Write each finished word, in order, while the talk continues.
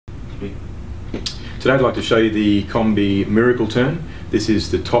Today I'd like to show you the Combi Miracle Turn. This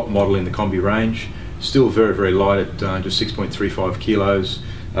is the top model in the Combi range. Still very, very light at just 6.35 kilos.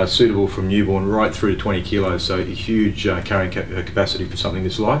 Suitable from newborn right through to 20 kilos, so a huge carrying capacity for something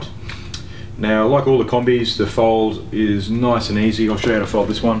this light. Now, like all the Combis, the fold is nice and easy. I'll show you how to fold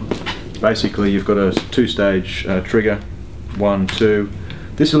this one. Basically, you've got a two-stage trigger, 1, 2.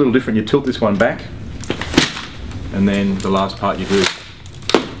 This is a little different. You tilt this one back, and then the last part you do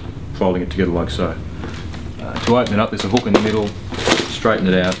folding it together like so. To open it up, there's a hook in the middle, straighten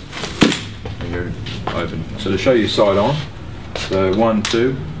it out, and you're open. So to show you side on, so 1,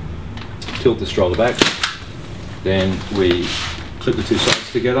 2, tilt the stroller back, then we clip the two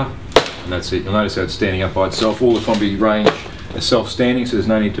sides together, and that's it. You'll notice how it's standing up by itself. All the Combi range are self-standing, so there's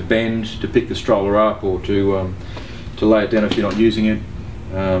no need to bend to pick the stroller up or to lay it down if you're not using it.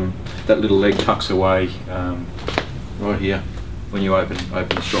 That little leg tucks away right here when you open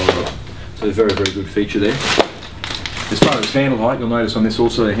the stroller up. So a very, very good feature there. As far as handle height, you'll notice on this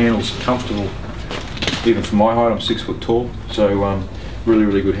also the handle's comfortable, even for my height. I'm 6 foot tall, so really,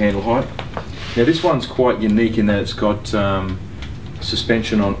 really good handle height. Now this one's quite unique in that it's got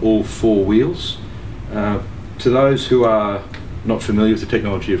suspension on all 4 wheels. To those who are not familiar with the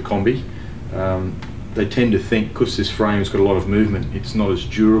technology of Combi, they tend to think because this frame has got a lot of movement, it's not as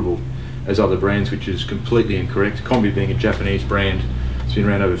durable as other brands, which is completely incorrect. Combi being a Japanese brand, it's been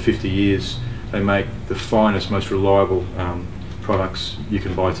around over 50 years. They make the finest, most reliable products you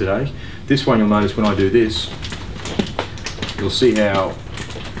can buy today. This one, you'll notice when I do this, you'll see how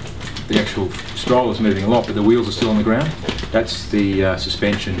the actual stroller is moving a lot, but the wheels are still on the ground. That's the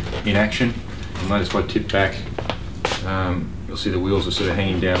suspension in action. You'll notice if I tip back, you'll see the wheels are sort of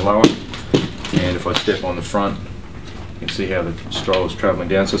hanging down lower. And if I step on the front, you can see how the stroller is travelling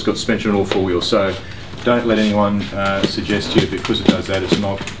down. So it's got suspension on all 4 wheels. So don't let anyone suggest to you because it does that it's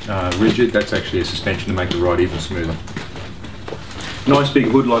not rigid. That's actually a suspension to make the ride even smoother. Nice big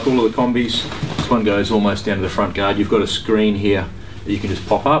hood like all of the Combis. This one goes almost down to the front guard. You've got a screen here that you can just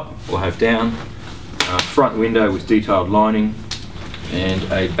pop up or have down. Front window with detailed lining and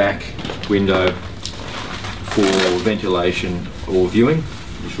a back window for ventilation or viewing.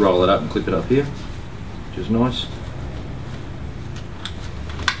 Just roll it up and clip it up here, which is nice.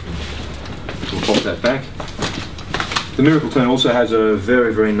 We'll pop that back. The Miracle Turn also has a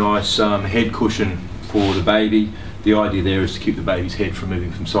very, very nice head cushion for the baby. The idea there is to keep the baby's head from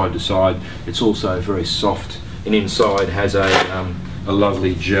moving from side to side. It's also very soft, and inside has a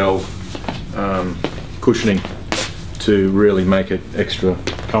lovely gel cushioning to really make it extra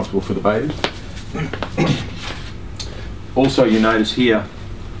comfortable for the baby. Also, you notice here,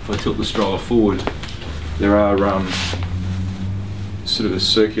 if I tilt the stroller forward, there are sort of a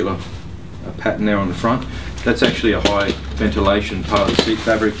circular pattern there on the front. That's actually a high ventilation part of the seat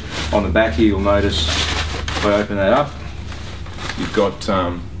fabric. On the back here, you'll notice if I open that up, you've got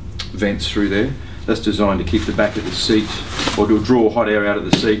vents through there. That's designed to keep the back of the seat, or to draw hot air out of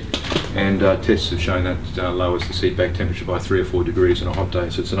the seat, and tests have shown that lowers the seat back temperature by 3 or 4 degrees on a hot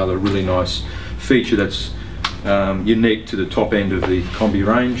day. So it's another really nice feature that's unique to the top end of the Combi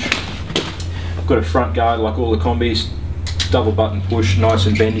range. I've got a front guard like all the Combis, double button push, nice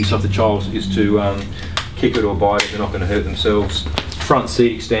and bendy, so if the child is to kick it or bite it, they're not going to hurt themselves. Front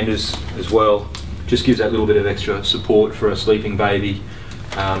seat extenders as well, just gives that little bit of extra support for a sleeping baby.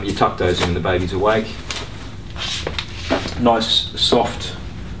 You tuck those in when the baby's awake. Nice, soft,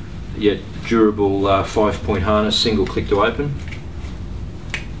 yet durable 5-point harness, single click to open.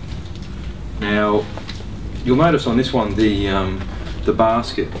 Now, you'll notice on this one the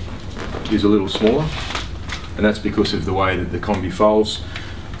basket is a little smaller, and that's because of the way that the Combi folds.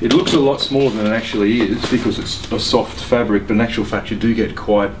 It looks a lot smaller than it actually is because it's a soft fabric, but in actual fact you do get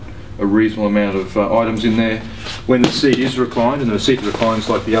quite a reasonable amount of items in there. When the seat is reclined, and the seat reclines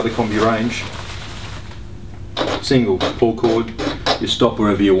like the other Combi range, single pull cord, you stop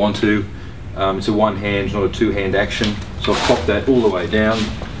wherever you want to. It's a one-hand, not a two-hand action. So I've popped that all the way down.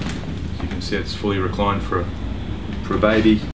 You can see it's fully reclined for a baby.